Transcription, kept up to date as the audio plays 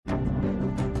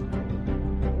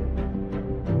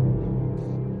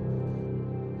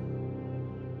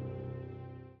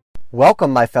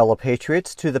Welcome, my fellow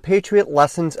patriots, to the Patriot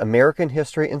Lessons American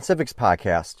History and Civics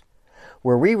podcast,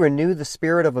 where we renew the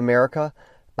spirit of America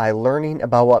by learning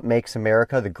about what makes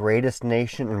America the greatest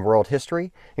nation in world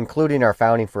history, including our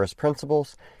founding first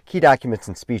principles, key documents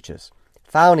and speeches,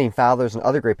 founding fathers and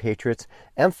other great patriots,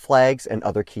 and flags and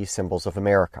other key symbols of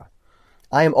America.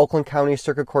 I am Oakland County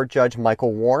Circuit Court Judge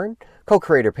Michael Warren,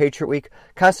 co-creator Patriot Week,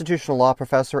 constitutional law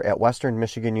professor at Western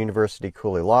Michigan University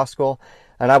Cooley Law School,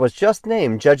 and I was just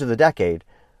named Judge of the Decade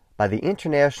by the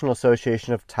International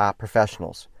Association of Top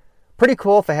Professionals. Pretty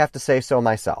cool if I have to say so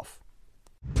myself.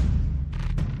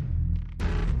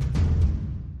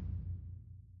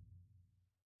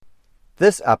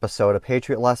 This episode of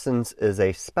Patriot Lessons is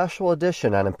a special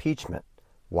edition on impeachment.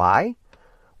 Why?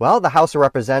 Well, the House of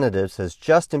Representatives has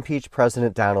just impeached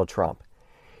President Donald Trump.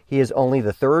 He is only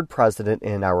the third president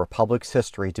in our republic's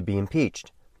history to be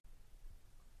impeached.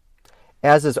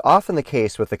 As is often the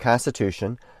case with the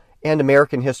Constitution and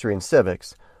American history and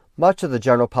civics, much of the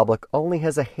general public only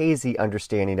has a hazy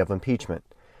understanding of impeachment.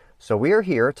 So we are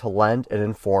here to lend an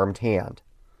informed hand.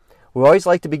 We always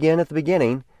like to begin at the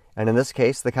beginning, and in this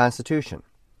case, the Constitution.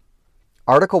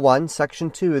 Article 1,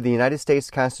 Section 2 of the United States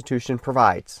Constitution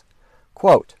provides,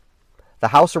 quote, "The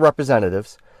House of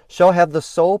Representatives shall have the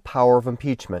sole power of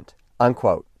impeachment,"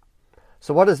 unquote.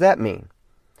 So what does that mean?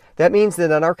 That means that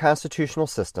in our constitutional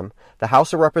system, the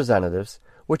House of Representatives,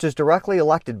 which is directly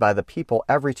elected by the people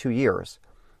every 2 years,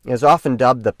 is often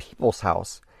dubbed the People's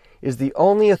House, is the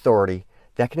only authority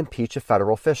that can impeach a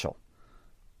federal official.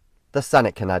 The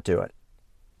Senate cannot do it.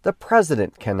 The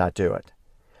President cannot do it.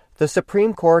 The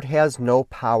Supreme Court has no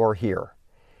power here.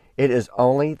 It is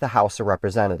only the House of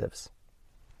Representatives.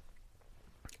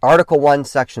 Article 1,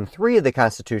 Section 3 of the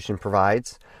Constitution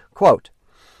provides, quote,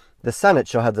 "The Senate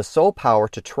shall have the sole power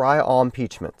to try all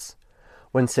impeachments.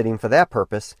 When sitting for that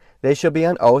purpose, they shall be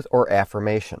on oath or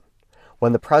affirmation.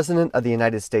 When the President of the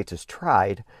United States is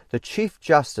tried, the Chief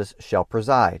Justice shall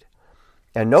preside,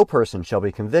 and no person shall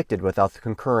be convicted without the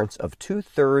concurrence of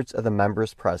 2/3 of the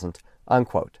members present,"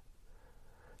 unquote.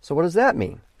 So what does that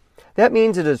mean? That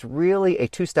means it is really a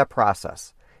two-step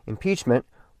process. Impeachment,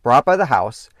 brought by the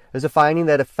House, is a finding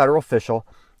that a federal official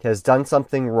has done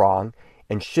something wrong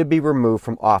and should be removed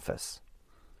from office.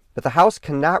 But the House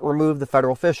cannot remove the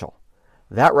federal official.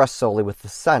 That rests solely with the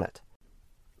Senate.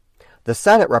 The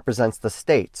Senate represents the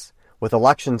states, with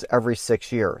elections every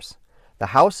 6 years. The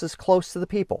House is close to the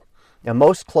people, and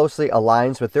most closely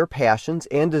aligns with their passions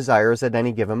and desires at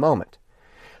any given moment.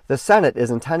 The Senate is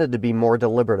intended to be more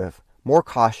deliberative, more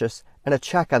cautious, and a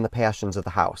check on the passions of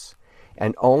the House.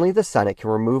 And only the Senate can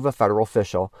remove a federal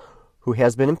official who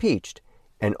has been impeached,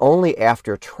 and only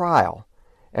after trial,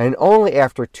 and only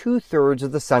after 2/3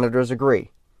 of the senators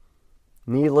agree.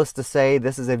 Needless to say,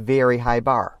 this is a very high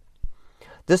bar.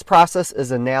 This process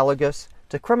is analogous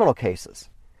to criminal cases.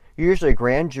 Usually a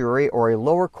grand jury or a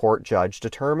lower court judge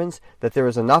determines that there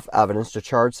is enough evidence to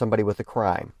charge somebody with a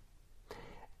crime.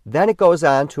 Then it goes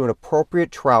on to an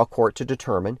appropriate trial court to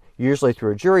determine, usually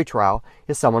through a jury trial,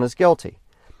 if someone is guilty.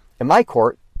 In my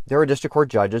court, there are district court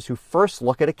judges who first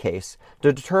look at a case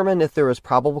to determine if there is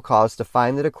probable cause to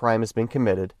find that a crime has been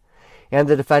committed and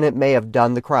the defendant may have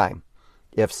done the crime.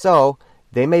 If so,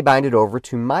 they may bind it over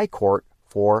to my court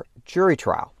for jury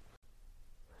trial.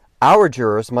 Our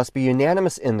jurors must be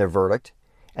unanimous in their verdict,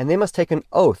 and they must take an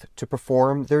oath to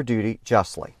perform their duty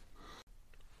justly.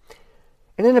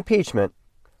 In an impeachment,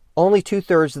 only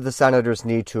 2/3 of the senators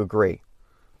need to agree,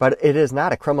 but it is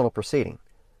not a criminal proceeding,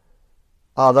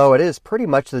 although it is pretty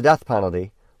much the death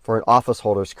penalty for an office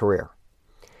holder's career.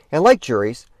 And like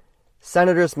juries,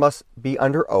 senators must be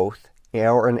under oath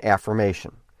or an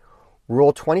affirmation.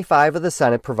 Rule 25 of the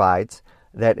Senate provides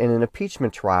that in an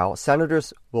impeachment trial,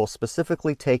 senators will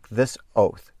specifically take this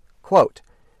oath, quote,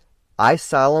 "I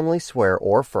solemnly swear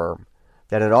or affirm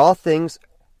that in all things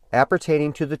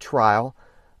appertaining to the trial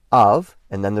of,"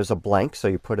 and then there's a blank, so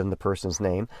you put in the person's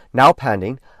name, "now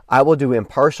pending, I will do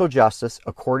impartial justice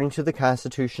according to the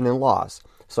Constitution and laws.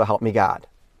 So help me God."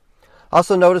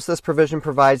 Also notice this provision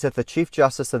provides that the Chief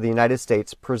Justice of the United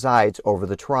States presides over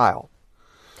the trial.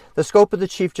 The scope of the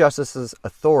Chief Justice's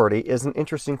authority is an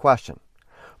interesting question.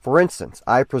 For instance,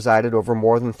 I presided over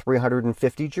more than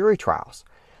 350 jury trials,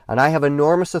 and I have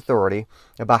enormous authority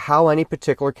about how any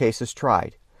particular case is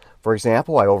tried. For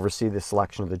example, I oversee the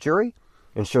selection of the jury,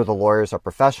 ensure the lawyers are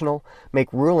professional,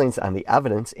 make rulings on the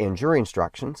evidence and jury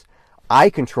instructions. I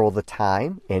control the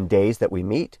time and days that we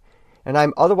meet, and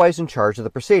I'm otherwise in charge of the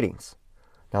proceedings.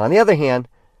 Now, on the other hand,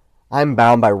 I'm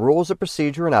bound by rules of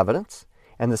procedure and evidence,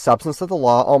 and the substance of the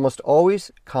law almost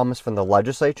always comes from the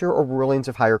legislature or rulings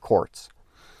of higher courts.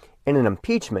 In an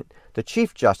impeachment, the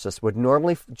Chief Justice would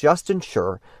normally just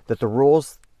ensure that the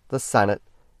rules the Senate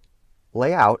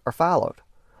lay out are followed.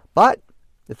 But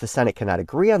if the Senate cannot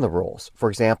agree on the rules, for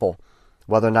example,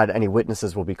 whether or not any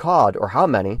witnesses will be called or how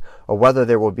many, or whether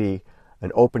there will be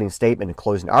an opening statement and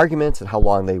closing arguments and how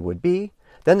long they would be,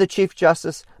 then the Chief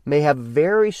Justice may have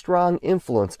very strong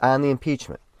influence on the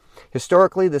impeachment.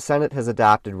 Historically, the Senate has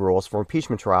adopted rules for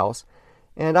impeachment trials,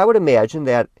 and I would imagine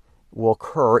that will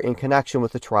occur in connection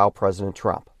with the trial of President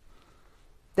Trump.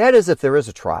 That is, if there is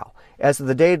a trial. As of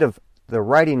the date of the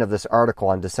writing of this article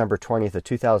on December 20th of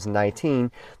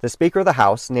 2019, the Speaker of the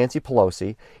House, Nancy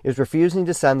Pelosi, is refusing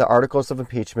to send the articles of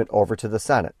impeachment over to the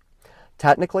Senate.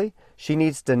 Technically, she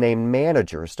needs to name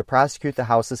managers to prosecute the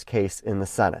House's case in the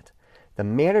Senate. The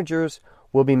managers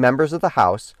will be members of the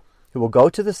House who will go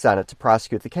to the Senate to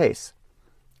prosecute the case.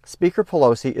 Speaker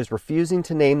Pelosi is refusing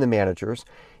to name the managers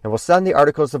and will send the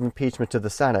articles of impeachment to the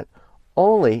Senate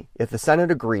only if the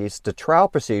Senate agrees to trial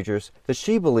procedures that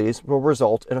she believes will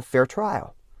result in a fair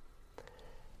trial.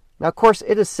 Now, of course,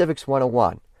 it is Civics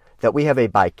 101 that we have a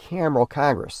bicameral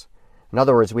Congress. In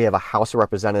other words, we have a House of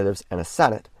Representatives and a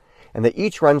Senate, and that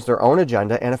each runs their own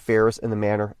agenda and affairs in the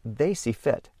manner they see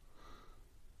fit.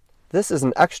 This is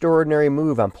an extraordinary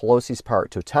move on Pelosi's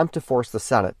part to attempt to force the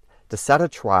Senate to set a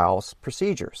trial's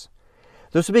procedures.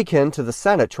 This would be akin to the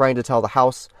Senate trying to tell the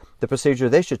House the procedure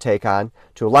they should take on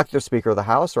to elect their Speaker of the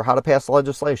House or how to pass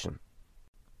legislation.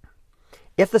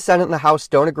 If the Senate and the House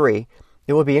don't agree,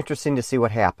 it will be interesting to see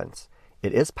what happens.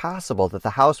 It is possible that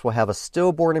the House will have a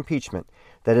stillborn impeachment.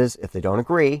 That is, if they don't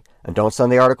agree and don't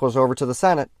send the articles over to the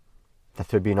Senate, that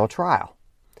there'd be no trial.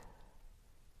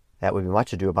 That would be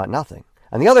much ado about nothing.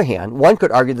 On the other hand, one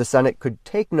could argue the Senate could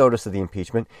take notice of the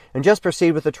impeachment and just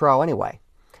proceed with the trial anyway.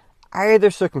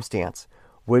 Either circumstance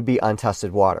would be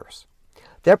untested waters.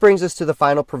 That brings us to the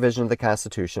final provision of the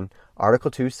Constitution,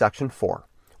 Article 2, Section 4,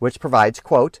 which provides,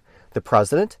 quote, "The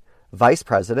President, Vice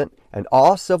President, and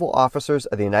all civil officers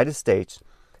of the United States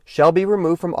shall be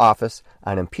removed from office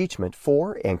on impeachment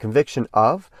for and conviction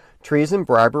of treason,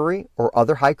 bribery, or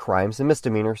other high crimes and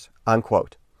misdemeanors,"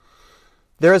 unquote.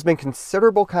 There has been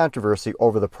considerable controversy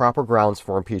over the proper grounds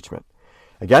for impeachment.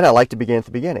 Again, I like to begin at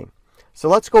the beginning. So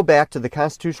let's go back to the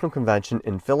Constitutional Convention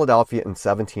in Philadelphia in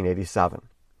 1787.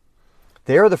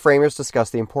 There, the framers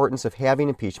discussed the importance of having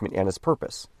impeachment and its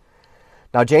purpose.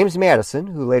 Now, James Madison,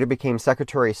 who later became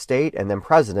Secretary of State and then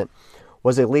President,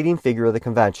 was a leading figure of the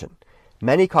convention.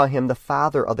 Many call him the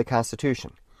father of the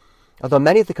Constitution. Although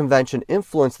many at the convention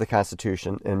influenced the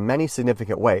Constitution in many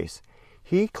significant ways,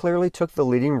 he clearly took the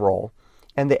leading role,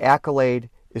 and the accolade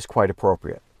is quite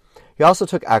appropriate. He also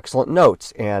took excellent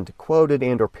notes and quoted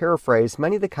and or paraphrased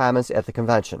many of the comments at the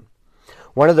convention.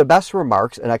 One of the best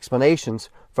remarks and explanations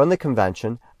from the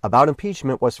convention about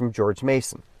impeachment was from George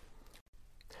Mason.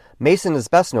 Mason is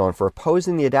best known for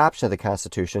opposing the adoption of the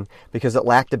Constitution because it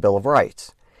lacked a Bill of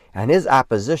Rights, and his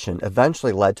opposition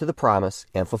eventually led to the promise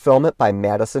and fulfillment by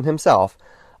Madison himself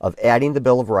of adding the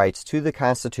Bill of Rights to the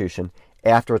Constitution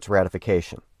after its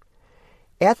ratification.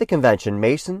 At the convention,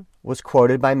 Mason was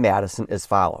quoted by Madison as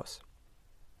follows,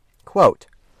 quote,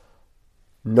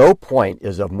 "No point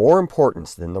is of more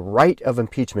importance than the right of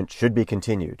impeachment should be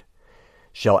continued.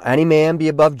 Shall any man be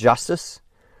above justice?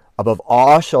 Above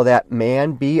all shall that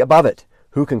man be above it,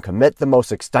 who can commit the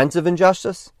most extensive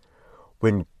injustice?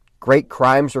 When great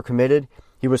crimes were committed,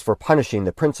 he was for punishing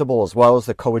the principal as well as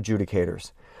the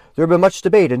coadjudicators. There had been much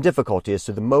debate and difficulty as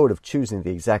to the mode of choosing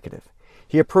the executive.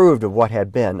 He approved of what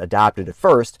had been adopted at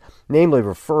first, namely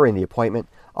referring the appointment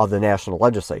of the national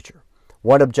legislature.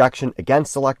 One objection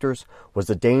against electors was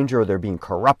the danger of their being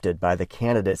corrupted by the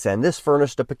candidates, and this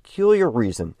furnished a peculiar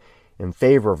reason in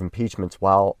favor of impeachments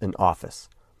while in office.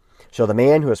 Shall the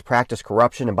man who has practiced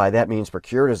corruption and by that means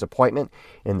procured his appointment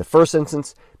in the first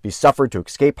instance be suffered to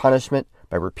escape punishment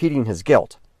by repeating his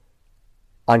guilt?"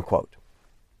 Unquote.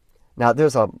 Now,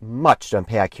 there's much to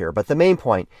unpack here, but the main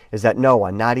point is that no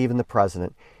one, not even the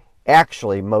president,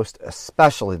 actually most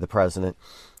especially the president,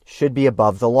 should be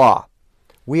above the law.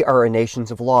 We are a nation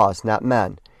of laws, not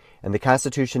men, and the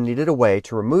Constitution needed a way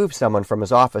to remove someone from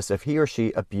his office if he or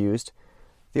she abused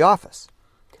the office.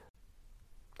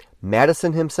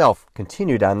 Madison himself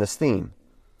continued on this theme.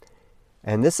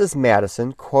 And this is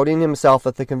Madison quoting himself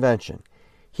at the convention.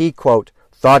 He, quote,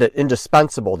 "thought it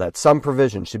indispensable that some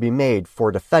provision should be made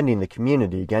for defending the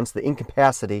community against the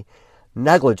incapacity,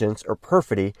 negligence, or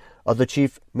perfidy of the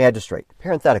chief magistrate."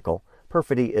 Parenthetical,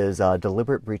 perfidy is a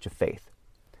deliberate breach of faith.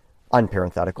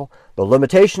 Unparenthetical, the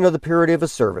limitation of the period of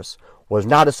his service was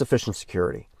not a sufficient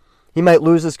security. He might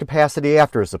lose his capacity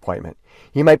after his appointment.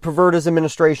 He might pervert his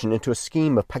administration into a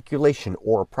scheme of peculation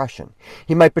or oppression.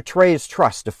 He might betray his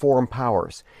trust to foreign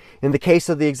powers. In the case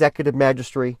of the executive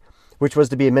magistracy, which was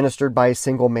to be administered by a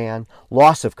single man,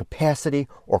 loss of capacity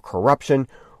or corruption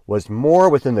was more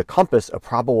within the compass of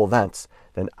probable events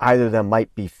than either of them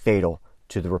might be fatal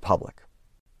to the Republic.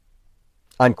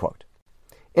 Unquote.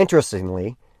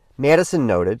 Interestingly, Madison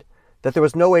noted that there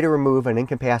was no way to remove an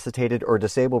incapacitated or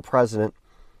disabled president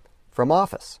from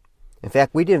office. In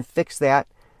fact, we didn't fix that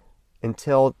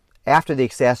until after the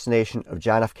assassination of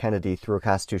John F. Kennedy through a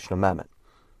constitutional amendment.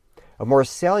 A more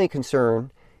salient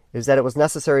concern is that it was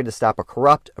necessary to stop a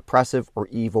corrupt, oppressive, or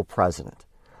evil president.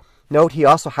 Note, he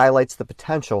also highlights the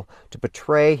potential to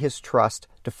betray his trust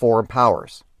to foreign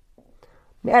powers.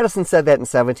 Madison said that in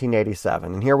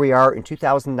 1787, and here we are in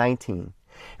 2019,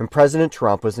 and President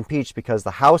Trump was impeached because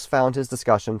the House found his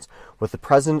discussions with the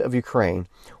president of Ukraine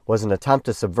was an attempt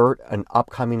to subvert an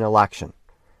upcoming election.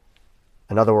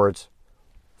 In other words,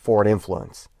 foreign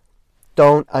influence.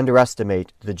 Don't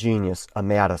underestimate the genius of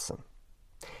Madison.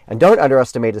 And don't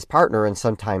underestimate his partner and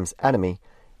sometimes enemy,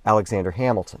 Alexander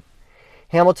Hamilton.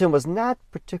 Hamilton was not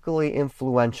particularly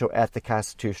influential at the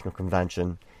Constitutional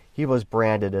Convention. He was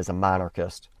branded as a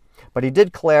monarchist. But he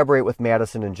did collaborate with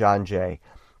Madison and John Jay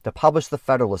to publish the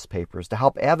Federalist Papers to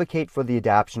help advocate for the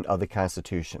adoption of the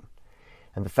Constitution.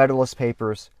 And the Federalist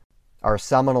Papers are a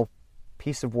seminal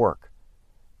piece of work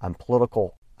on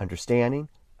political understanding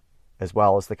as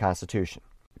well as the Constitution.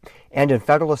 And in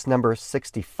Federalist number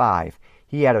 65,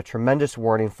 he had a tremendous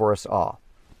warning for us all.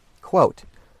 Quote,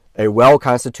 "A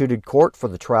well-constituted court for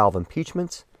the trial of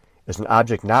impeachments is an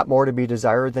object not more to be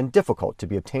desired than difficult to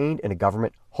be obtained in a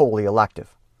government wholly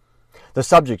elective. The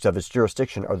subjects of its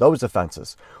jurisdiction are those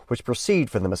offenses which proceed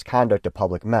from the misconduct of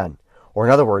public men, or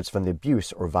in other words, from the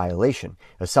abuse or violation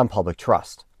of some public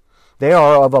trust. They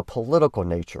are of a political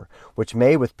nature, which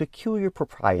may with peculiar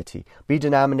propriety be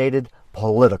denominated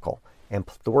political," and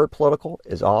the word political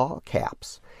is all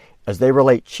caps, "as they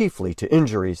relate chiefly to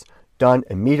injuries done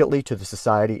immediately to the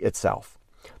society itself.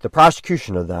 The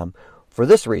prosecution of them, for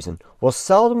this reason, will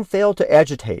seldom fail to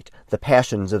agitate the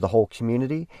passions of the whole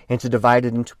community and to divide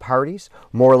it into parties,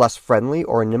 more or less friendly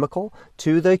or inimical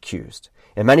to the accused.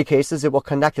 In many cases, it will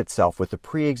connect itself with the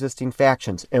pre-existing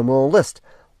factions and will enlist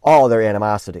all their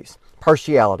animosities,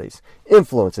 partialities,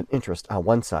 influence, and interest on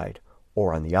one side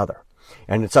or on the other.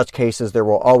 And in such cases, there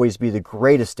will always be the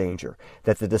greatest danger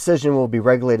that the decision will be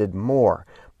regulated more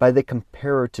by the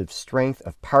comparative strength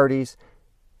of parties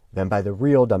than by the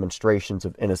real demonstrations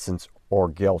of innocence or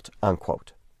guilt."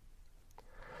 Unquote.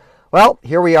 Well,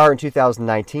 here we are in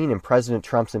 2019, and President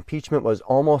Trump's impeachment was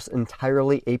almost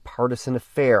entirely a partisan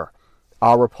affair.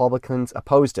 All Republicans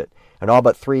opposed it, and all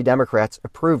but 3 Democrats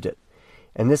approved it.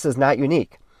 And this is not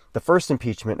unique. The first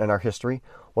impeachment in our history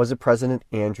was of President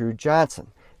Andrew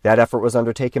Johnson. That effort was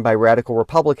undertaken by radical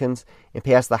Republicans and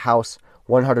passed the House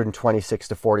 126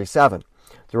 to 47.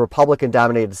 The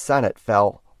Republican-dominated Senate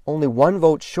fell only 1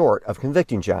 vote short of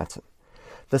convicting Johnson.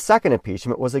 The second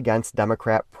impeachment was against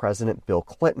Democrat President Bill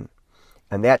Clinton.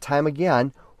 And that time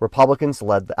again, Republicans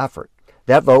led the effort.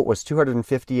 That vote was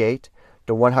 258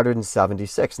 to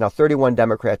 176. Now, 31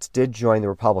 Democrats did join the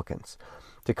Republicans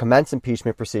to commence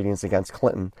impeachment proceedings against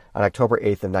Clinton on October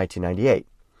 8th of 1998.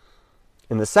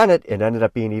 In the Senate, it ended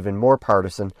up being even more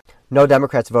partisan. No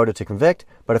Democrats voted to convict,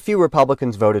 but a few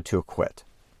Republicans voted to acquit.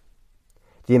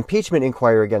 The impeachment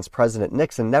inquiry against President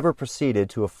Nixon never proceeded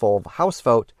to a full House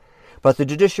vote, but the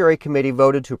Judiciary Committee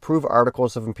voted to approve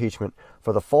articles of impeachment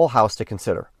for the full House to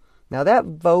consider. Now, that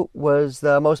vote was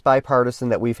the most bipartisan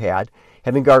that we've had,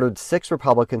 having garnered 6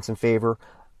 Republicans in favor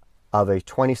of a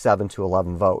 27 to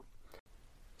 11 vote.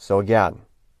 So again,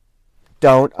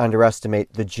 don't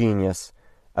underestimate the genius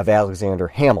of Alexander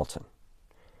Hamilton.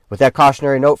 With that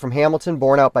cautionary note from Hamilton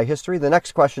borne out by history, the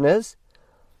next question is,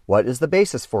 what is the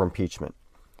basis for impeachment?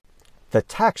 The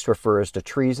text refers to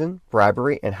treason,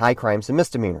 bribery, and high crimes and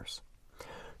misdemeanors.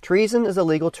 Treason is a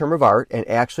legal term of art and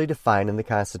actually defined in the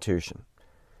Constitution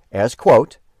as,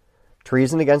 quote,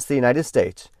 "Treason against the United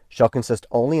States shall consist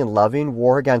only in levying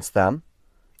war against them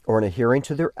or in adhering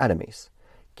to their enemies,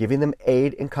 giving them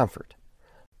aid and comfort.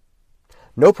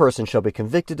 No person shall be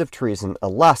convicted of treason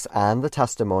unless on the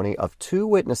testimony of 2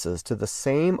 witnesses to the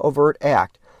same overt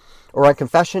act or on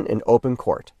confession in open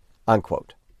court."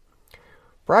 Unquote.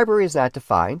 Bribery is not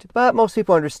defined, but most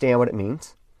people understand what it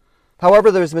means.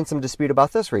 However, there's been some dispute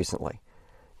about this recently.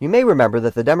 You may remember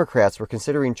that the Democrats were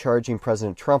considering charging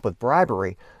President Trump with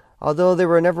bribery, although there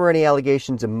were never any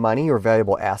allegations of money or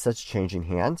valuable assets changing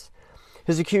hands.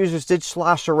 His accusers did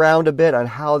slosh around a bit on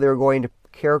how they were going to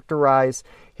characterize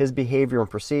his behavior and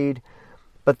proceed,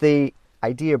 But the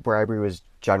idea of bribery was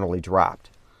generally dropped.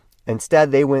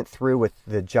 Instead, they went through with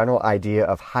the general idea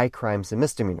of high crimes and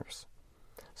misdemeanors.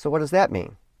 So what does that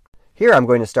mean? Here I'm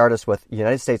going to start us with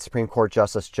United States Supreme Court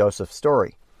Justice Joseph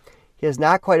Story. He is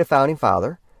not quite a founding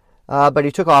father, but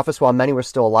he took office while many were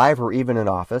still alive or even in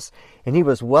office, and he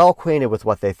was well acquainted with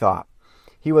what they thought.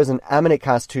 He was an eminent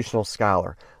constitutional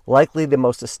scholar, likely the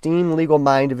most esteemed legal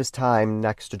mind of his time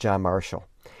next to John Marshall.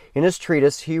 In his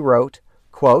treatise, he wrote,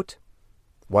 quote,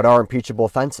 "What are impeachable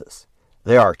offenses?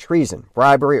 They are treason,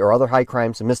 bribery, or other high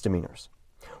crimes and misdemeanors.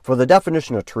 For the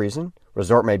definition of treason,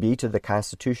 resort may be to the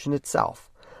Constitution itself.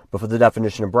 But for the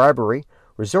definition of bribery,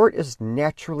 resort is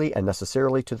naturally and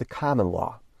necessarily to the common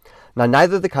law. Now,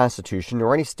 neither the Constitution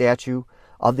nor any statute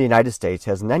of the United States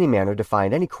has in any manner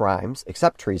defined any crimes,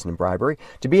 except treason and bribery,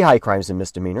 to be high crimes and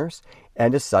misdemeanors,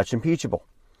 and as such impeachable.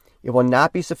 It will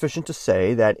not be sufficient to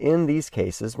say that in these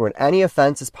cases, when any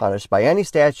offense is punished by any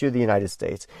statute of the United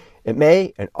States, it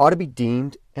may and ought to be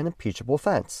deemed an impeachable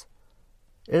offense.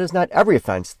 It is not every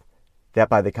offense that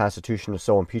by the Constitution is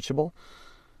so impeachable.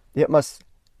 It must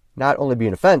not only be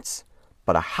an offense,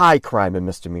 but a high crime and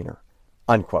misdemeanor."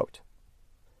 Unquote.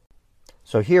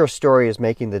 So here Story is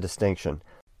making the distinction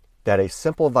that a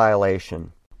simple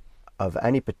violation of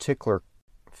any particular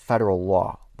federal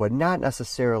law would not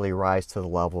necessarily rise to the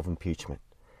level of impeachment.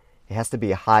 It has to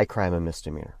be a high crime and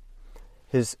misdemeanor.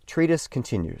 His treatise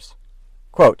continues,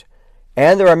 quote,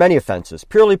 "And there are many offenses,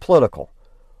 purely political,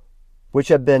 which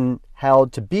have been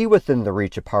held to be within the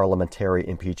reach of parliamentary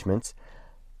impeachments,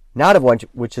 not of one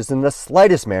which is in the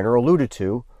slightest manner alluded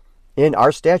to in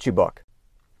our statute book.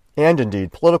 And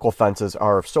indeed, political offenses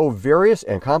are of so various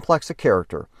and complex a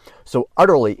character, so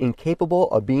utterly incapable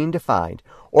of being defined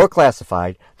or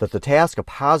classified, that the task of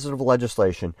positive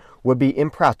legislation would be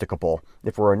impracticable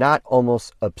if it were not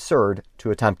almost absurd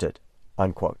to attempt it."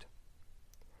 Unquote.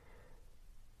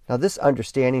 Now, this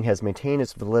understanding has maintained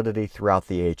its validity throughout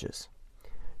the ages.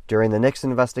 During the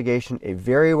Nixon investigation, a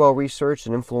very well-researched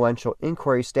and influential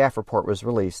inquiry staff report was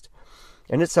released,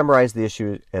 and it summarized the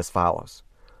issue as follows.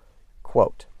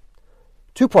 Quote,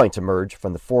 "2 points emerge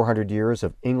from the 400 years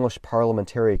of English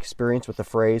parliamentary experience with the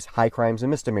phrase high crimes and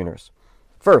misdemeanors.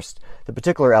 First, the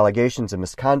particular allegations of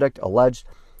misconduct alleged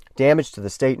damage to the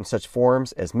state in such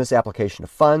forms as misapplication of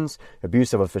funds,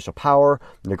 abuse of official power,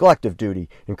 neglect of duty,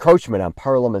 encroachment on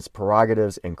Parliament's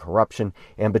prerogatives, and corruption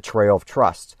and betrayal of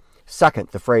trust. Second,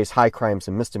 the phrase high crimes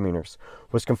and misdemeanors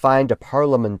was confined to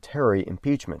parliamentary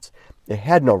impeachments. It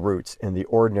had no roots in the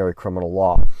ordinary criminal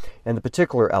law, and the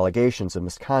particular allegations of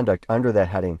misconduct under that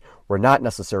heading were not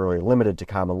necessarily limited to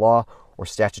common law or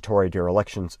statutory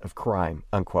derelictions of crime."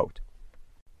 Unquote.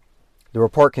 The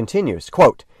report continues,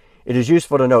 quote, "It is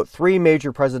useful to note 3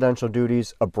 major presidential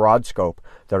duties of broad scope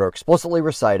that are explicitly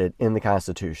recited in the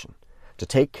Constitution: to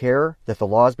take care that the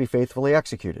laws be faithfully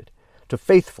executed, to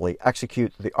faithfully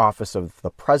execute the office of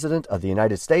the President of the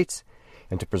United States,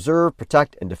 and to preserve,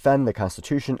 protect, and defend the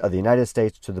Constitution of the United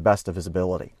States to the best of his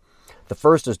ability. The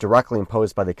first is directly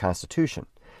imposed by the Constitution.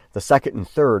 The second and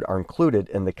third are included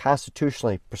in the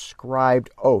constitutionally prescribed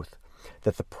oath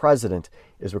that the President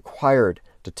is required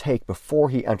to take before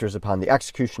he enters upon the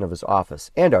execution of his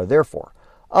office, and are therefore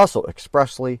also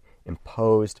expressly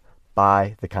imposed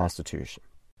by the Constitution."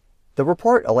 The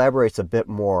report elaborates a bit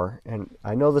more, and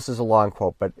I know this is a long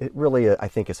quote, but it really, I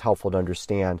think, is helpful to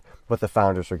understand what the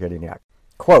founders are getting at.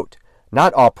 Quote,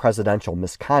 "Not all presidential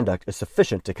misconduct is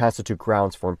sufficient to constitute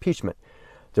grounds for impeachment.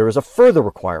 There is a further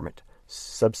requirement,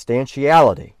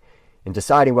 substantiality. In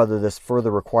deciding whether this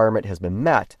further requirement has been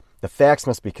met, the facts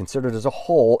must be considered as a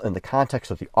whole in the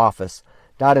context of the office,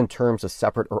 not in terms of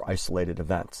separate or isolated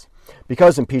events.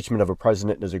 Because impeachment of a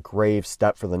president is a grave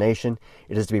step for the nation,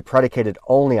 it is to be predicated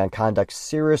only on conduct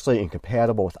seriously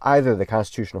incompatible with either the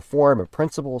constitutional form and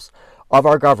principles of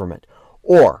our government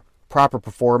or proper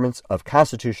performance of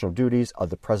constitutional duties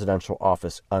of the presidential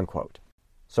office." Unquote.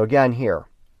 So again here,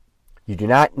 you do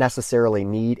not necessarily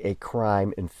need a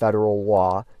crime in federal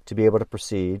law to be able to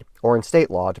proceed, or in state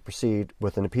law to proceed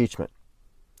with an impeachment.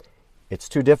 It's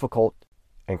too difficult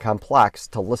and complex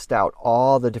to list out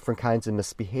all the different kinds of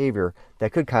misbehavior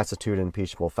that could constitute an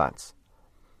impeachable offense.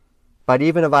 But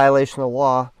even a violation of the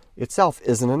law itself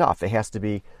isn't enough. It has to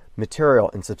be material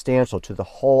and substantial to the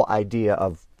whole idea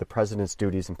of the president's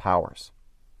duties and powers.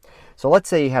 So let's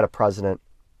say you had a president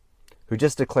who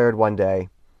just declared one day,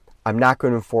 "I'm not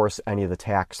going to enforce any of the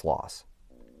tax laws."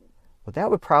 Well, that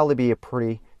would probably be a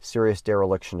pretty serious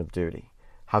dereliction of duty.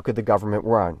 How could the government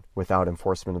run without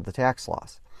enforcement of the tax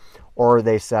laws? Or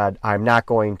they said, "I'm not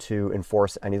going to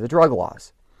enforce any of the drug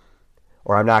laws,"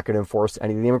 or "I'm not going to enforce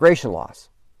any of the immigration laws."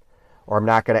 or I'm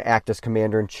not going to act as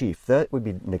commander-in-chief. That would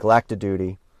be neglect of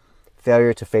duty,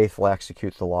 failure to faithfully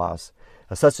execute the laws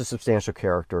of such a substantial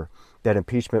character that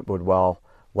impeachment would well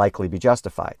likely be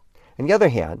justified. On the other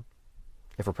hand,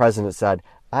 if a president said,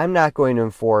 I'm not going to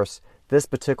enforce this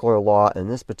particular law in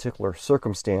this particular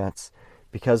circumstance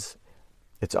because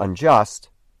it's unjust,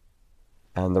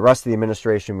 and the rest of the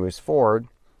administration moves forward,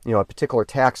 a particular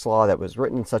tax law that was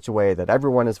written in such a way that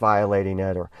everyone is violating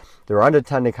it, or there are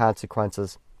unintended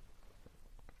consequences,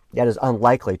 that is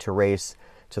unlikely to raise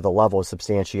to the level of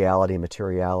substantiality and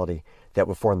materiality that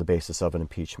would form the basis of an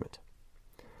impeachment.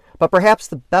 But perhaps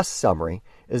the best summary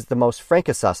is the most frank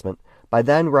assessment by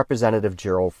then Representative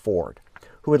Gerald Ford,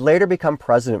 who would later become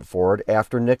President Ford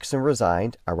after Nixon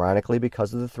resigned, ironically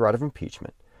because of the threat of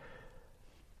impeachment.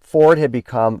 Ford had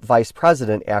become vice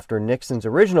president after Nixon's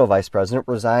original vice president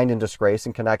resigned in disgrace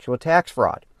in connection with tax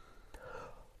fraud.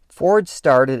 Ford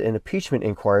started an impeachment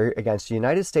inquiry against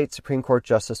United States Supreme Court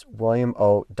Justice William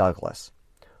O. Douglas.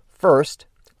 First,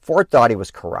 Ford thought he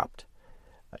was corrupt.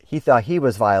 He thought he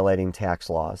was violating tax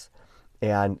laws,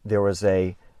 and there was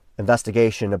an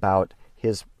investigation about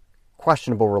his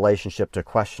questionable relationship to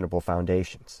questionable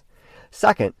foundations.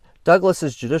 Second,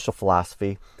 Douglas's judicial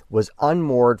philosophy was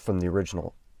unmoored from the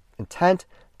original intent,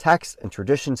 text, and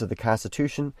traditions of the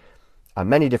Constitution on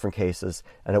many different cases,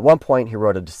 and at one point he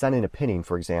wrote a dissenting opinion,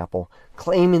 for example,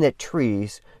 claiming that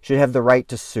trees should have the right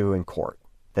to sue in court,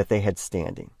 that they had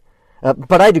standing.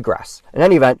 But I digress. In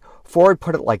any event, Ford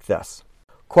put it like this,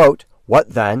 quote, "What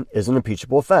then is an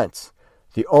impeachable offense?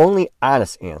 The only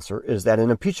honest answer is that an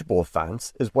impeachable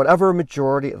offense is whatever a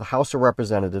majority of the House of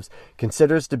Representatives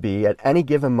considers to be at any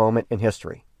given moment in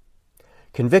history.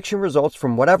 Conviction results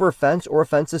from whatever offense or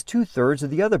offenses 2/3 of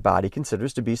the other body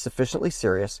considers to be sufficiently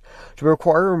serious to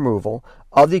require removal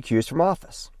of the accused from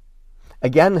office.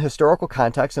 Again, the historical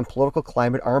context and political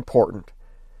climate are important.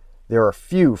 There are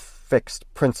few fixed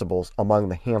principles among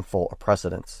the handful of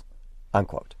precedents."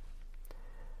 Unquote.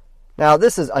 Now,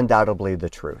 this is undoubtedly the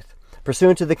truth.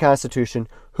 Pursuant to the Constitution,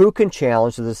 who can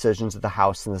challenge the decisions of the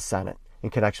House and the Senate in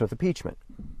connection with impeachment?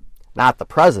 Not the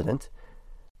President.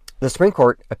 The Supreme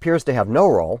Court appears to have no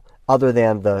role other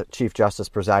than the Chief Justice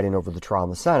presiding over the trial in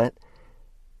the Senate,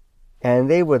 and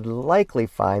they would likely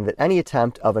find that any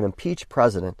attempt of an impeached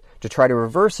president to try to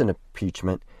reverse an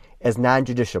impeachment is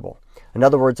non-judiciable. In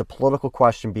other words, a political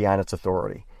question beyond its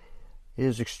authority. It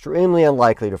is extremely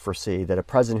unlikely to foresee that a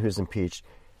president who is impeached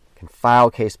can file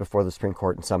a case before the Supreme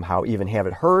Court and somehow even have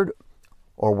it heard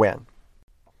or win.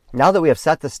 Now that we have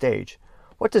set the stage,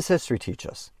 what does history teach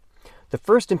us? The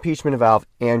first impeachment involved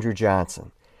Andrew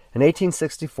Johnson. In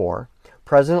 1864,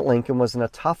 President Lincoln was in a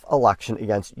tough election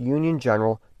against Union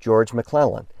General George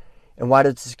McClellan and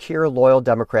wanted to secure loyal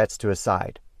Democrats to his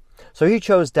side. So he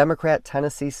chose Democrat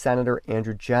Tennessee Senator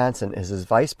Andrew Johnson as his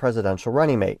vice presidential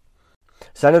running mate.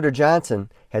 Senator Johnson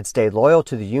had stayed loyal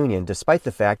to the Union despite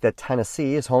the fact that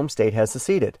Tennessee, his home state, had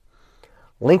seceded.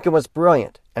 Lincoln was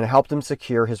brilliant and helped him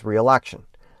secure his re-election.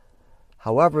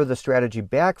 However, the strategy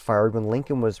backfired when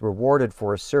Lincoln was rewarded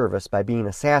for his service by being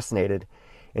assassinated,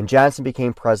 and Johnson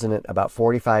became president about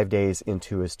 45 days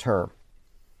into his term.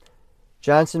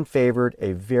 Johnson favored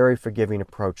a very forgiving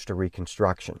approach to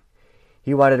Reconstruction.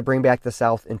 He wanted to bring back the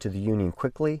South into the Union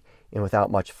quickly and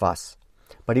without much fuss.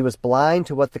 But he was blind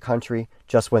to what the country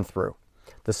just went through.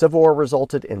 The Civil War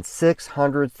resulted in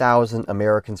 600,000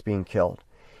 Americans being killed.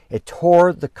 It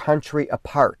tore the country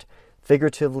apart,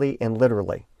 figuratively and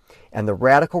literally. And the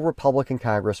radical Republican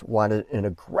Congress wanted an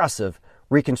aggressive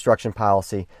Reconstruction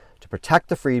policy to protect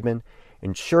the freedmen,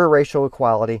 ensure racial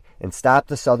equality, and stop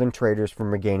the Southern traders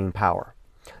from regaining power.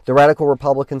 The radical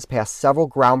Republicans passed several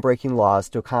groundbreaking laws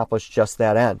to accomplish just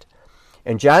that end.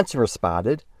 And Johnson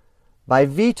responded by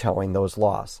vetoing those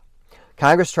laws.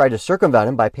 Congress tried to circumvent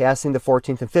him by passing the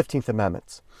 14th and 15th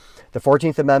Amendments. The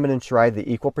 14th Amendment enshrined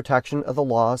the equal protection of the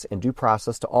laws and due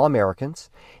process to all Americans,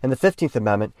 and the 15th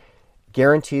Amendment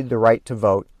guaranteed the right to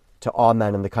vote to all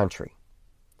men in the country.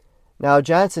 Now,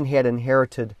 Johnson had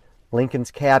inherited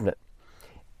Lincoln's cabinet,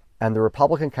 and the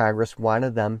Republican Congress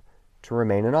wanted them to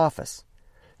remain in office.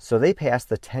 So they passed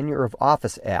the Tenure of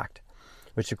Office Act,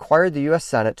 which required the U.S.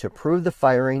 Senate to approve the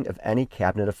firing of any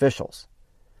cabinet officials.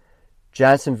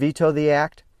 Johnson vetoed the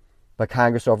act, but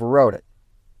Congress overrode it.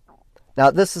 Now,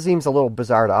 this seems a little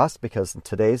bizarre to us because in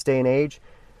today's day and age,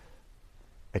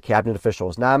 a cabinet official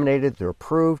is nominated, they're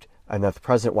approved, and if the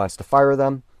president wants to fire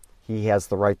them, he has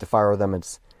the right to fire them.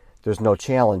 There's no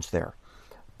challenge there.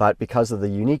 But because of the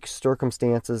unique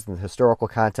circumstances and the historical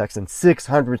context and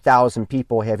 600,000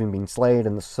 people having been slain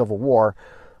in the Civil War,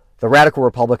 the radical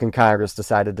Republican Congress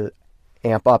decided to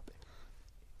amp up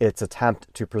its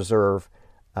attempt to preserve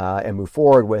and move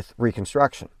forward with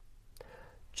Reconstruction.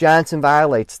 Johnson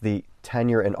violates the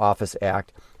Tenure in Office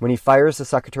Act when he fires the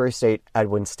Secretary of State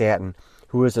Edwin Stanton,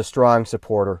 who was a strong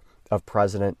supporter of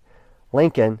President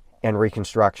Lincoln and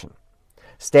Reconstruction.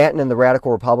 Stanton and the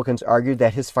radical Republicans argued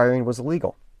that his firing was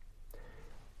illegal.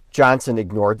 Johnson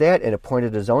ignored that and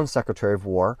appointed his own Secretary of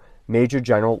War, Major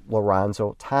General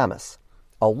Lorenzo Thomas,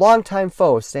 a longtime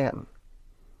foe of Stanton.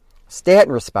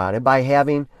 Stanton responded by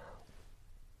having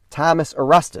Thomas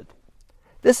arrested.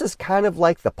 This is kind of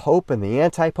like the Pope and the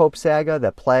anti-Pope saga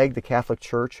that plagued the Catholic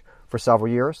Church for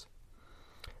several years.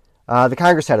 The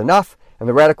Congress had enough, and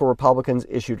the radical Republicans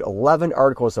issued 11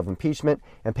 articles of impeachment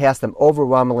and passed them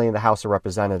overwhelmingly in the House of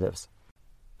Representatives.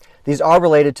 These all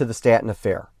related to the Stanton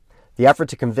affair. The effort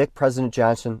to convict President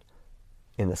Johnson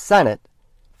in the Senate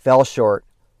fell short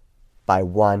by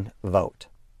 1 vote.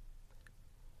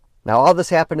 Now, all this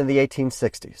happened in the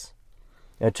 1860s,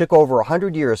 and it took over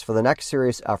 100 years for the next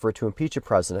serious effort to impeach a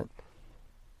president.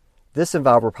 This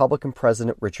involved Republican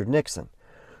President Richard Nixon,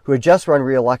 who had just run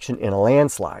re-election in a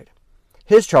landslide.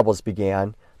 His troubles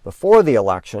began before the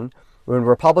election when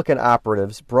Republican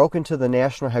operatives broke into the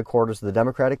national headquarters of the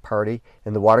Democratic Party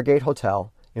in the Watergate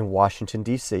Hotel in Washington,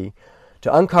 D.C.,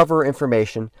 to uncover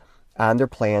information on their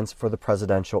plans for the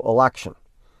presidential election.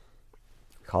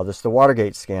 We call this the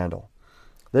Watergate scandal.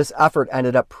 This effort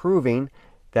ended up proving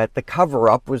that the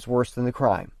cover-up was worse than the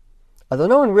crime. Although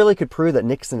no one really could prove that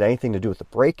Nixon had anything to do with the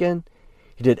break-in,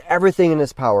 he did everything in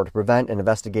his power to prevent an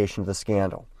investigation of the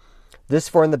scandal. This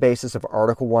formed the basis of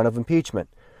Article 1 of impeachment,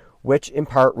 which in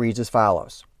part reads as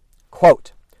follows.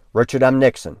 Quote, Richard M.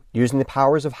 Nixon, using the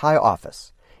powers of high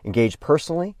office, engaged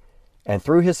personally and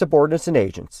through his subordinates and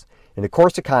agents in a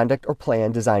course of conduct or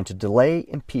plan designed to delay,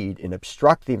 impede, and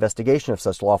obstruct the investigation of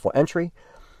such lawful entry,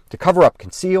 to cover up,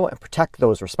 conceal, and protect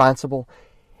those responsible,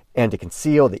 and to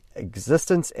conceal the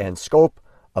existence and scope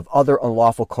of other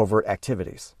unlawful covert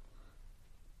activities.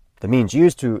 The means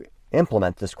used to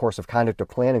implement this course of conduct or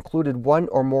plan included one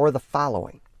or more of the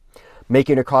following: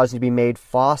 making or causing to be made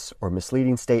false or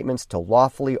misleading statements to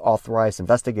lawfully authorized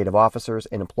investigative officers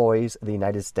and employees of the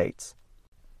United States,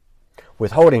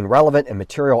 withholding relevant and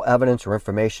material evidence or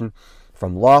information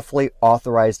from lawfully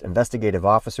authorized investigative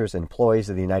officers and employees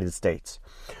of the United States,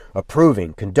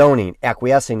 approving, condoning,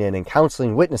 acquiescing in, and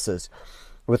counseling witnesses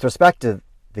with respect to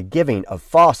the giving of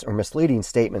false or misleading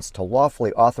statements to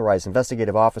lawfully authorized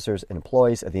investigative officers and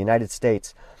employees of the United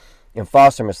States, and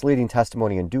false or misleading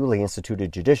testimony in duly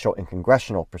instituted judicial and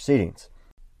congressional proceedings,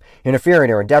 interfering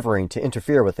or endeavoring to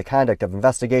interfere with the conduct of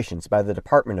investigations by the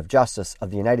Department of Justice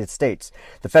of the United States,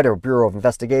 the Federal Bureau of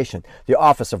Investigation, the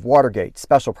Office of Watergate,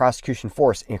 Special Prosecution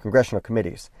Force, and congressional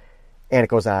committees. And it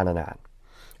goes on and on.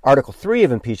 Article 3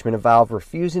 of impeachment involved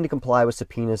refusing to comply with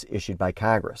subpoenas issued by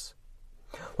Congress.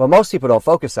 What most people don't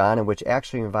focus on, and which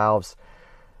actually involves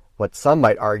what some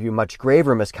might argue much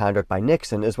graver misconduct by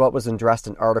Nixon, is what was addressed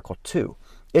in Article 2.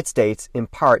 It states, in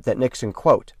part, that Nixon,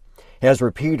 quote, has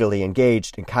repeatedly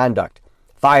engaged in conduct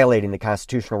violating the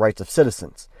constitutional rights of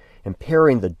citizens,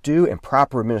 impairing the due and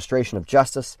proper administration of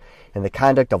justice and the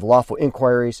conduct of lawful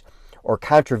inquiries, or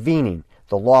contravening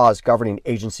the laws governing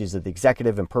agencies of the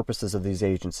executive and purposes of these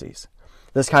agencies.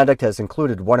 This conduct has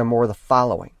included one or more of the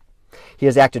following. He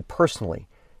has acted personally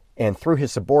and through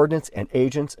his subordinates and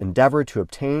agents endeavored to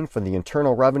obtain from the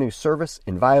Internal Revenue Service,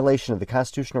 in violation of the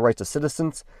constitutional rights of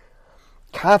citizens,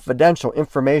 confidential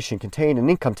information contained in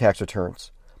income tax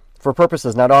returns for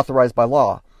purposes not authorized by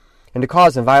law, and to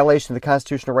cause, in violation of the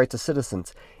constitutional rights of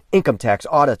citizens, income tax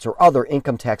audits or other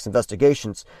income tax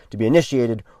investigations to be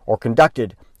initiated or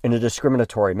conducted in a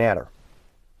discriminatory manner.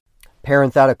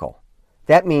 Parenthetical.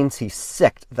 That means he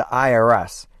sicked the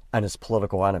IRS and his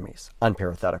political enemies.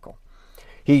 Unparenthetical.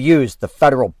 He used the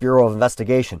Federal Bureau of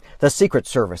Investigation, the Secret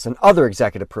Service, and other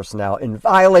executive personnel in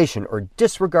violation or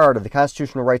disregard of the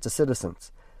constitutional rights of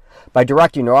citizens by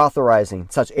directing or authorizing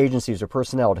such agencies or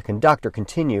personnel to conduct or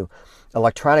continue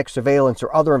electronic surveillance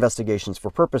or other investigations for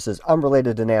purposes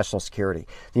unrelated to national security,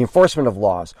 the enforcement of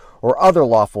laws, or other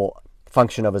lawful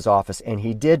function of his office, and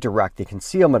he did direct the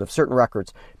concealment of certain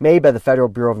records made by the Federal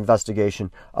Bureau of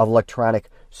Investigation of electronic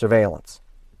surveillance.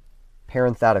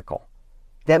 Parenthetical.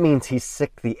 That means he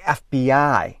sicked the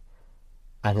FBI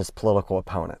on his political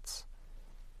opponents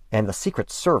and the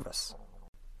Secret Service.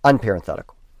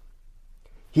 Unparenthetical.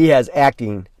 He has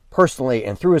acting personally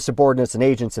and through his subordinates and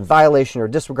agents in violation or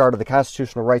disregard of the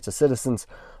constitutional rights of citizens,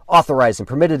 authorized and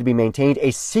permitted to be maintained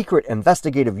a secret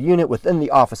investigative unit within the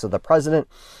office of the president,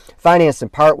 financed in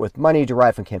part with money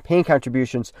derived from campaign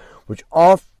contributions, which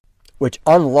all which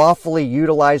unlawfully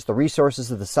utilized the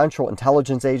resources of the Central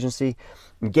Intelligence Agency,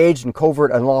 engaged in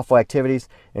covert unlawful activities,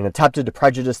 and attempted to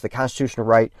prejudice the constitutional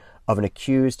right of an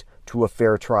accused to a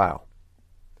fair trial.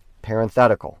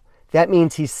 Parenthetical. That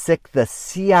means he sicked the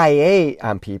CIA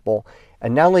on people,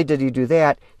 and not only did he do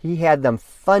that, he had them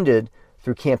funded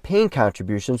through campaign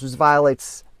contributions, which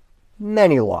violates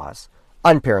many laws.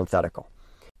 Unparenthetical.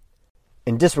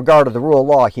 In disregard of the rule of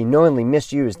law, he knowingly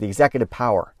misused the executive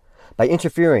power by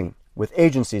interfering with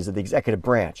agencies of the executive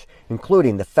branch,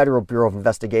 including the Federal Bureau of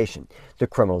Investigation, the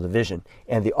Criminal Division,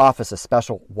 and the Office of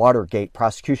Special Watergate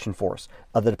Prosecution Force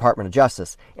of the Department of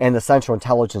Justice and the Central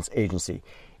Intelligence Agency,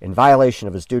 in violation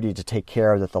of his duty to take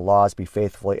care that the laws be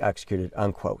faithfully executed,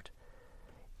 unquote.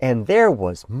 And there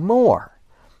was more.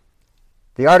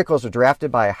 The articles were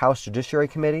drafted by a House Judiciary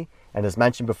Committee, and as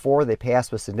mentioned before, they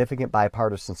passed with significant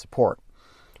bipartisan support.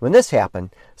 When this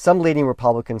happened, some leading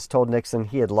Republicans told Nixon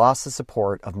he had lost the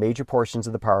support of major portions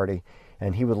of the party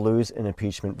and he would lose an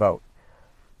impeachment vote.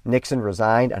 Nixon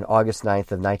resigned on August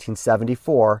 9th of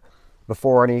 1974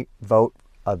 before any vote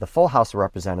of the full House of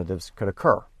Representatives could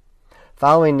occur.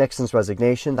 Following Nixon's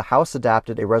resignation, the House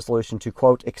adopted a resolution to,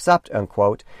 quote, accept,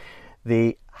 unquote,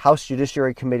 the House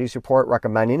Judiciary Committee's report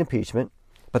recommending impeachment,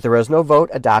 but there was no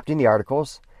vote adopting the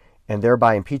articles and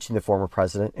thereby impeaching the former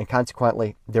president, and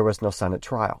consequently, there was no Senate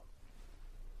trial.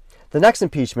 The next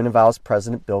impeachment involves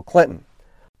President Bill Clinton.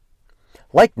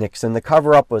 Like Nixon, the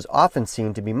cover-up was often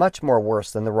seen to be much more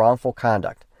worse than the wrongful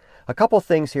conduct. A couple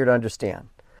things here to understand.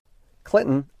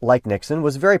 Clinton, like Nixon,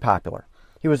 was very popular.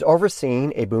 He was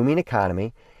overseeing a booming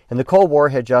economy, and the Cold War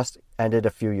had just ended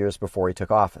a few years before he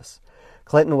took office.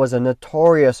 Clinton was a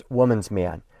notorious woman's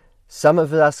man. Some of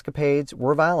his escapades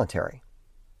were voluntary,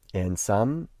 and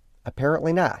some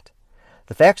apparently not.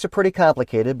 The facts are pretty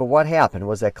complicated, but what happened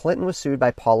was that Clinton was sued by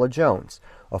Paula Jones,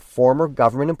 a former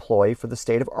government employee for the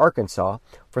state of Arkansas,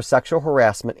 for sexual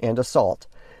harassment and assault,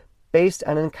 based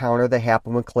on an encounter that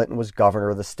happened when Clinton was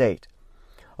governor of the state.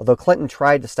 Although Clinton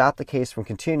tried to stop the case from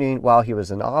continuing while he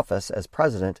was in office as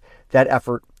president, that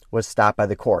effort was stopped by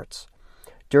the courts.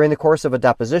 During the course of a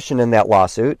deposition in that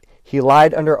lawsuit, he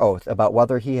lied under oath about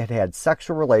whether he had had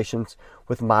sexual relations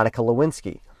with Monica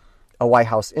Lewinsky, a White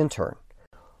House intern.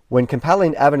 When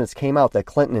compelling evidence came out that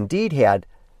Clinton indeed had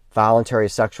voluntary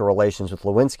sexual relations with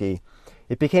Lewinsky,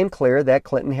 it became clear that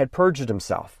Clinton had perjured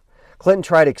himself. Clinton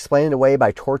tried to explain it away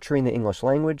by torturing the English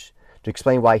language, to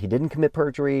explain why he didn't commit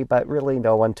perjury, but really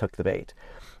no one took the bait.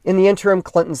 In the interim,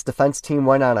 Clinton's defense team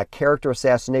went on a character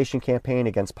assassination campaign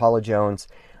against Paula Jones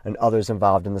and others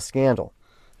involved in the scandal.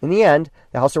 In the end,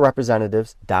 the House of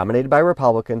Representatives, dominated by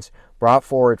Republicans, brought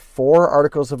forward 4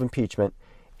 articles of impeachment,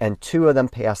 and 2 of them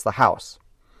passed the House.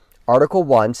 Article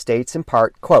 1 states in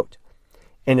part, quote,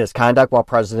 in his conduct while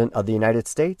President of the United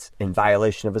States, in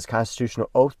violation of his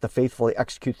constitutional oath to faithfully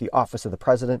execute the office of the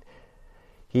President,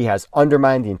 he has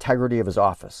undermined the integrity of his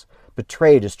office,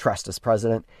 betrayed his trust as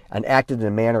President, and acted in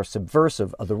a manner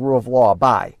subversive of the rule of law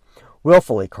by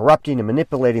willfully corrupting and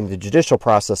manipulating the judicial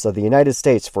process of the United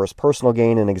States for his personal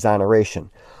gain and exoneration,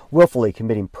 willfully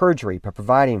committing perjury by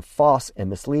providing false and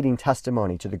misleading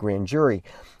testimony to the grand jury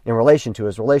in relation to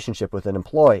his relationship with an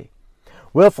employee,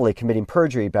 willfully committing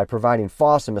perjury by providing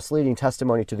false and misleading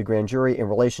testimony to the grand jury in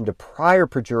relation to prior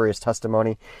perjurious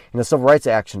testimony in a civil rights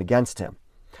action against him,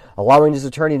 allowing his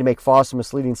attorney to make false and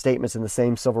misleading statements in the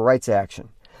same civil rights action,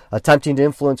 attempting to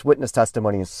influence witness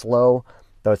testimony and slow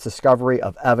the discovery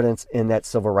of evidence in that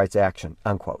civil rights action,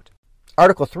 unquote.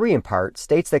 Article 3, in part,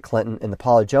 states that Clinton, in the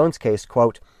Paula Jones case,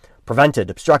 quote, prevented,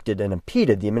 obstructed, and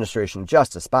impeded the administration of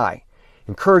justice by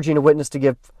encouraging a witness to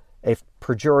give a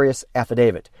perjurious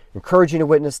affidavit, encouraging a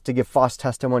witness to give false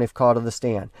testimony if called to the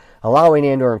stand, allowing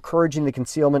and or encouraging the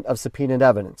concealment of subpoenaed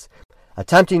evidence,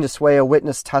 attempting to sway a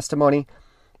witness' testimony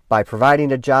by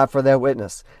providing a job for that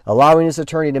witness, allowing his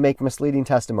attorney to make misleading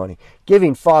testimony,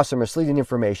 giving false or misleading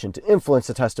information to influence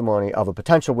the testimony of a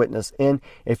potential witness in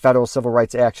a federal civil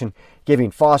rights action, giving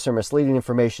false or misleading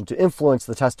information to influence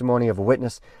the testimony of a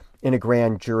witness in a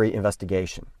grand jury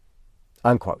investigation,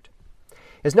 unquote.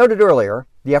 As noted earlier,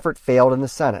 the effort failed in the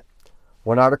Senate.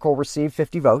 One article received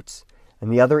 50 votes, and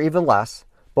the other even less,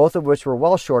 both of which were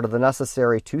well short of the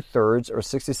necessary 2/3 or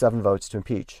 67 votes to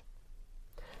impeach.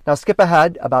 Now skip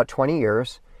ahead about 20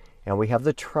 years, and we have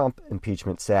the Trump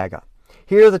impeachment saga.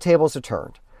 Here the tables are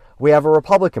turned. We have a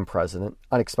Republican president,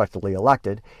 unexpectedly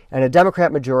elected, and a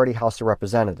Democrat majority House of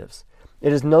Representatives.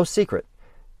 It is no secret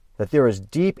that there is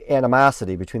deep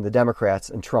animosity between the Democrats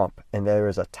and Trump, and there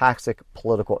is a toxic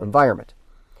political environment.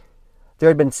 There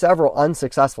had been several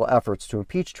unsuccessful efforts to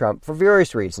impeach Trump for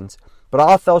various reasons, but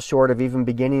all fell short of even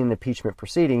beginning impeachment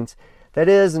proceedings. That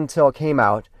is, until it came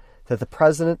out that the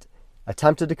president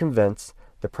attempted to convince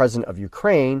the president of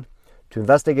Ukraine to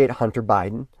investigate Hunter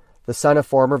Biden, the son of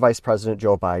former Vice President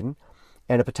Joe Biden,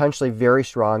 and a potentially very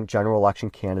strong general election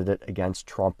candidate against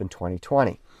Trump in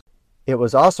 2020. It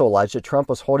was also alleged that Trump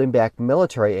was holding back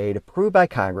military aid approved by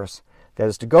Congress that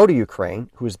is to go to Ukraine,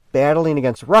 who is battling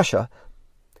against Russia,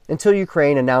 until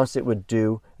Ukraine announced it would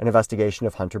do an investigation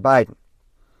of Hunter Biden.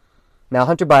 Now,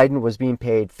 Hunter Biden was being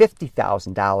paid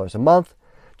 $50,000 a month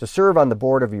to serve on the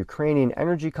board of a Ukrainian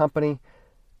energy company,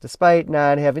 despite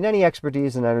not having any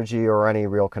expertise in energy or any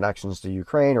real connections to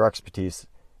Ukraine or expertise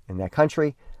in that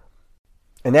country.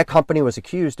 And that company was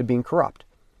accused of being corrupt.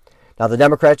 Now, the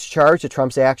Democrats charged that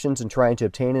Trump's actions in trying to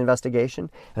obtain an investigation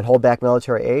and hold back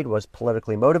military aid was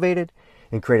politically motivated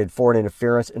and created foreign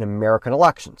interference in American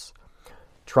elections.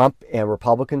 Trump and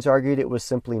Republicans argued it was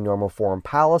simply normal foreign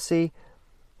policy.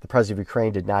 The president of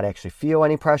Ukraine did not actually feel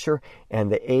any pressure,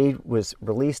 and the aid was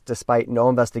released despite no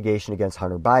investigation against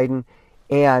Hunter Biden,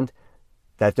 and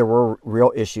that there were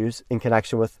real issues in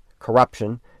connection with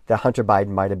corruption that Hunter Biden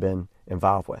might have been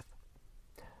involved with.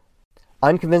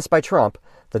 Unconvinced by Trump,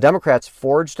 the Democrats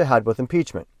forged ahead with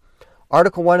impeachment.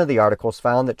 Article 1 of the articles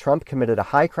found that Trump committed a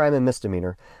high crime and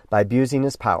misdemeanor by abusing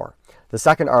his power. The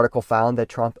second article found that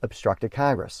Trump obstructed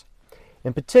Congress.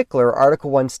 In particular,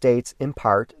 Article 1 states in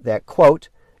part that, quote,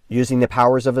 using the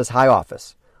powers of his high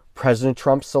office, President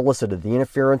Trump solicited the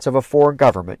interference of a foreign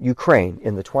government, Ukraine,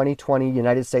 in the 2020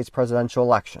 United States presidential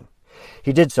election.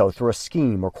 He did so through a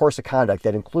scheme or course of conduct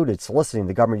that included soliciting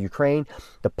the government of Ukraine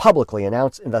to publicly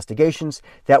announce investigations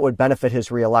that would benefit his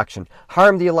re-election,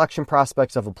 harm the election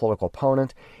prospects of a political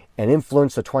opponent, and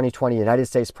influence the 2020 United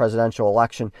States presidential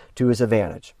election to his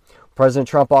advantage. President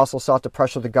Trump also sought to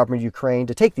pressure the government of Ukraine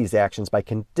to take these actions by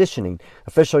conditioning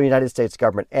official United States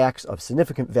government acts of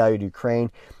significant value to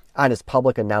Ukraine on his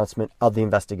public announcement of the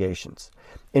investigations.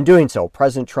 In doing so,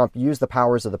 President Trump used the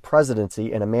powers of the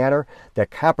presidency in a manner that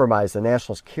compromised the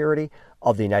national security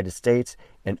of the United States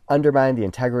and undermined the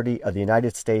integrity of the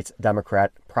United States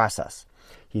democratic process.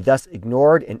 He thus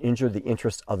ignored and injured the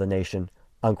interests of the nation,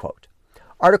 unquote.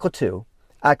 Article 2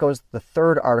 echoes the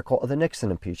third article of the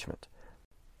Nixon impeachment.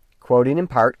 Quoting in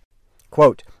part,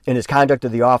 quote, in his conduct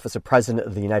of the office of President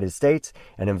of the United States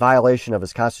and in violation of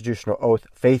his constitutional oath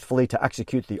faithfully to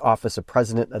execute the office of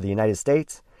President of the United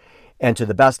States, and to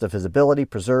the best of his ability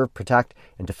preserve, protect,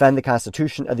 and defend the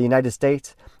Constitution of the United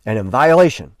States, and in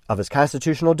violation of his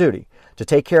constitutional duty to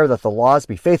take care that the laws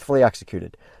be faithfully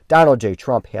executed, Donald J.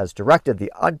 Trump has directed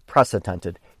the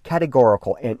unprecedented,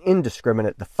 categorical, and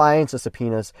indiscriminate defiance of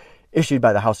subpoenas issued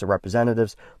by the House of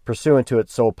Representatives pursuant to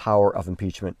its sole power of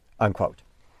impeachment, unquote.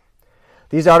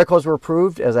 These articles were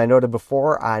approved, as I noted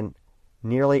before, on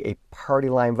nearly a party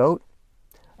line vote.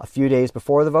 A few days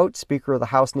before the vote, Speaker of the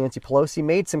House Nancy Pelosi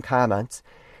made some comments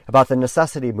about the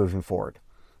necessity of moving forward.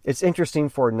 It's interesting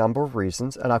for a number of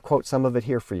reasons, and I'll quote some of it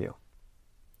here for you.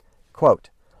 Quote,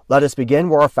 let us begin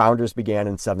where our founders began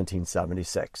in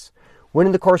 1776. When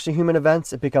in the course of human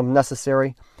events it becomes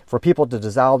necessary for people to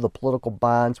dissolve the political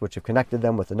bonds which have connected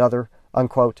them with another,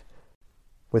 unquote.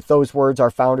 With those words,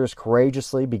 our founders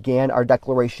courageously began our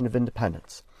Declaration of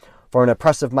Independence. For an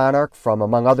oppressive monarch, from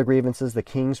among other grievances, the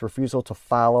king's refusal to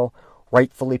follow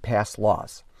rightfully passed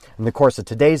laws. In the course of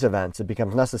today's events, it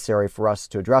becomes necessary for us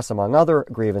to address, among other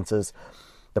grievances,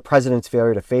 the president's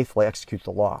failure to faithfully execute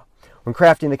the law. When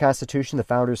crafting the Constitution, the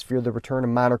founders feared the return of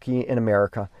monarchy in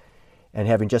America, and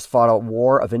having just fought a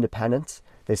war of independence,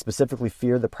 they specifically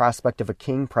feared the prospect of a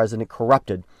king president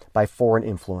corrupted by foreign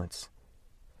influence.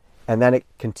 And then it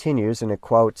continues, and it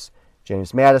quotes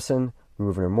James Madison,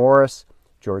 Gouverneur Morris,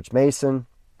 George Mason,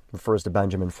 refers to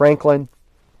Benjamin Franklin,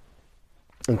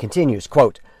 and continues,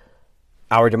 quote,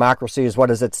 our democracy is what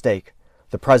is at stake.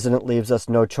 The president leaves us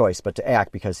no choice but to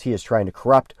act because he is trying to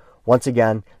corrupt, once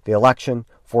again, the election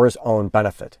for his own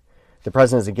benefit. The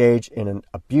president is engaged in an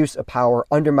abuse of power,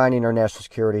 undermining our national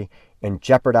security and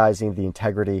jeopardizing the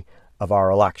integrity of our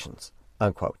elections,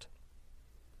 unquote.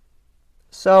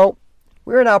 So,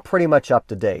 we're now pretty much up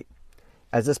to date.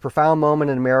 As this profound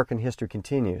moment in American history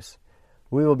continues,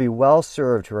 we will be well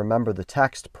served to remember the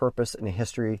text, purpose, and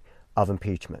history of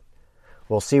impeachment.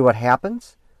 We'll see what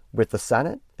happens with the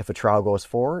Senate if a trial goes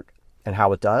forward and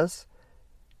how it does,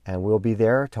 and we'll be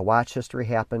there to watch history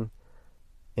happen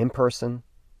in person,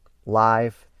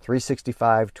 live,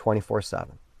 365,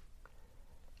 24/7.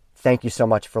 Thank you so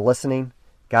much for listening.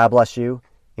 God bless you,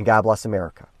 and God bless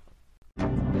America.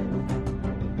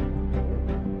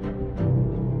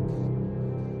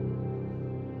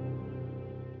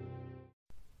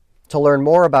 To learn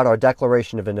more about our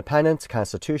Declaration of Independence,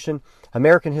 Constitution,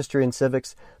 American history, and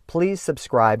civics, please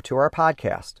subscribe to our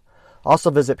podcast. Also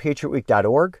visit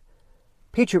patriotweek.org,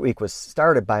 Patriot Week was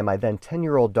started by my then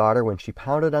 10-year-old daughter when she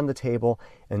pounded on the table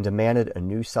and demanded a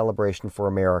new celebration for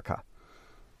America.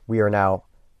 We are now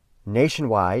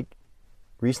nationwide,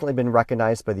 recently been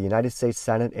recognized by the United States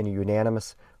Senate in a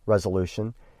unanimous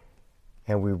resolution,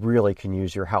 and we really can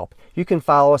use your help. You can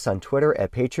follow us on Twitter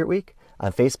at Patriot Week,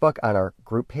 on Facebook on our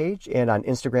group page, and on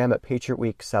Instagram at Patriot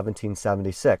Week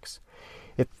 1776.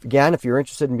 If you're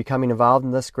interested in becoming involved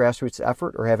in this grassroots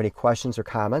effort or have any questions or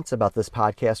comments about this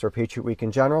podcast or Patriot Week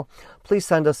in general, please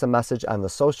send us a message on the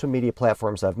social media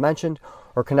platforms I've mentioned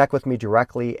or connect with me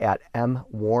directly at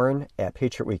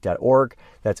mwarren@patriotweek.org.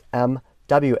 That's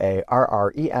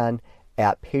MWARREN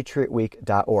at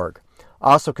patriotweek.org.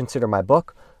 Also consider my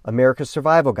book, America's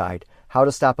Survival Guide, How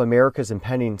to Stop America's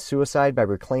Impending Suicide by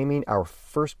Reclaiming Our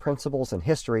First Principles in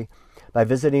History, by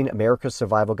visiting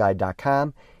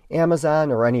americasurvivalguide.com,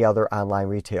 Amazon, or any other online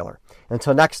retailer.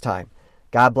 Until next time,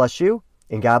 God bless you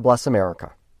and God bless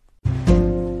America.